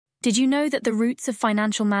Did you know that the roots of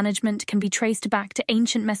financial management can be traced back to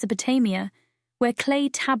ancient Mesopotamia, where clay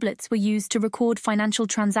tablets were used to record financial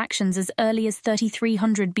transactions as early as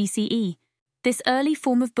 3300 BCE? This early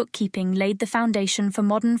form of bookkeeping laid the foundation for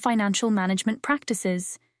modern financial management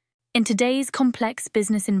practices. In today's complex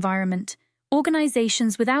business environment,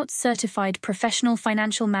 organizations without certified professional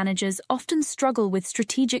financial managers often struggle with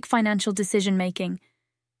strategic financial decision-making.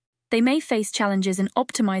 They may face challenges in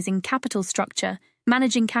optimizing capital structure,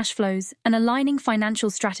 managing cash flows, and aligning financial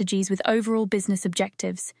strategies with overall business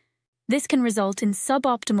objectives. This can result in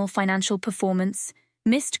suboptimal financial performance,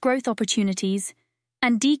 missed growth opportunities,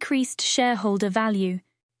 and decreased shareholder value.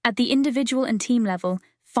 At the individual and team level,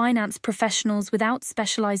 finance professionals without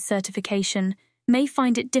specialized certification may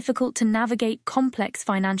find it difficult to navigate complex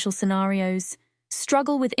financial scenarios,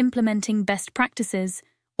 struggle with implementing best practices,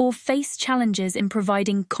 or face challenges in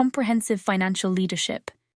providing comprehensive financial leadership.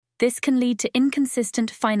 This can lead to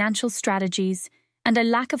inconsistent financial strategies and a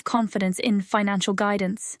lack of confidence in financial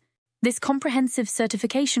guidance. This comprehensive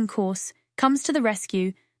certification course comes to the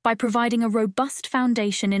rescue by providing a robust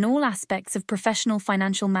foundation in all aspects of professional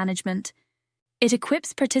financial management. It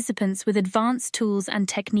equips participants with advanced tools and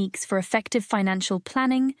techniques for effective financial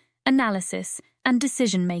planning, analysis, and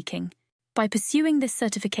decision-making. By pursuing this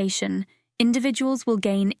certification, individuals will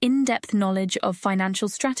gain in-depth knowledge of financial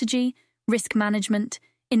strategy, risk management,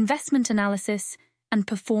 investment analysis, and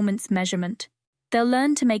performance measurement. They'll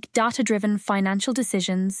learn to make data-driven financial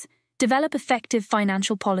decisions, develop effective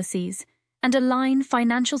financial policies, and align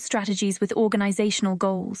financial strategies with organizational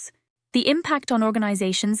goals. The impact on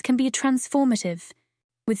organizations can be transformative.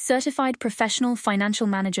 With certified professional financial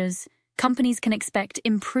managers, companies can expect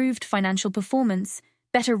improved financial performance,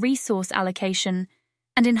 better resource allocation,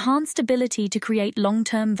 and enhanced ability to create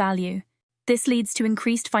long-term value. This leads to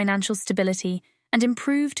increased financial stability and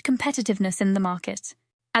improved competitiveness in the market.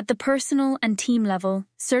 At the personal and team level,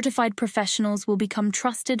 certified professionals will become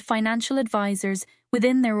trusted financial advisors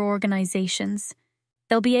within their organizations.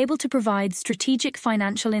 They'll be able to provide strategic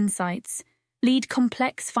financial insights, lead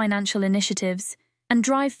complex financial initiatives, and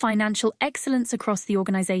drive financial excellence across the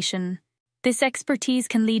organization. This expertise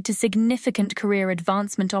can lead to significant career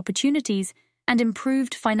advancement opportunities and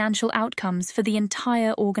improved financial outcomes for the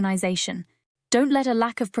entire organization. Don't let a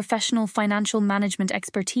lack of professional financial management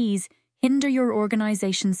expertise hinder your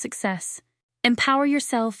organization's success. Empower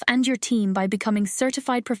yourself and your team by becoming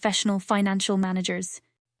certified professional financial managers.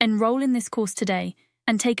 Enroll in this course today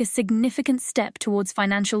and take a significant step towards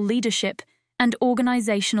financial leadership and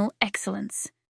organizational excellence.